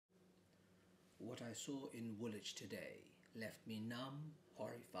What I saw in Woolwich today left me numb,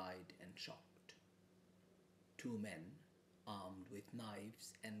 horrified, and shocked. Two men, armed with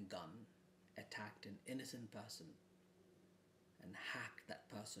knives and gun, attacked an innocent person and hacked that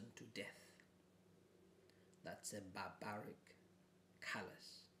person to death. That's a barbaric,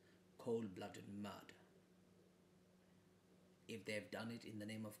 callous, cold-blooded murder. If they've done it in the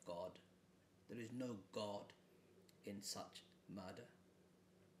name of God, there is no God in such murder.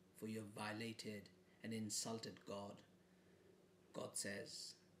 For you have violated and insulted God. God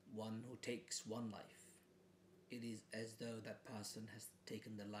says, one who takes one life, it is as though that person has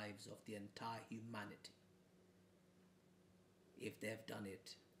taken the lives of the entire humanity. If they have done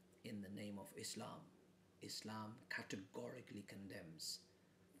it in the name of Islam, Islam categorically condemns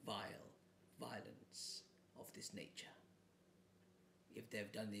vile violence of this nature. If they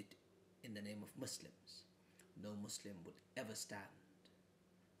have done it in the name of Muslims, no Muslim would ever stand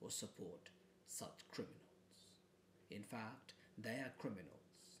or support such criminals. In fact, they are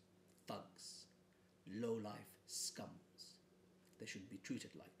criminals, thugs, low-life scums. They should be treated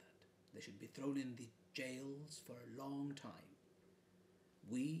like that. They should be thrown in the jails for a long time.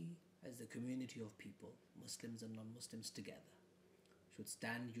 We, as the community of people, Muslims and non-Muslims together, should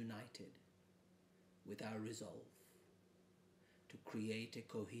stand united with our resolve to create a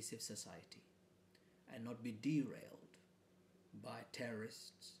cohesive society and not be derailed by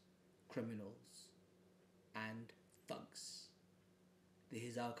terrorists, criminals, and thugs. This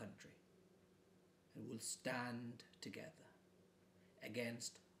is our country, and we'll stand together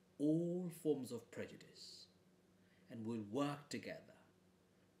against all forms of prejudice, and we'll work together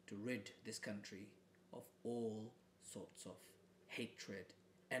to rid this country of all sorts of hatred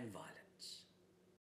and violence.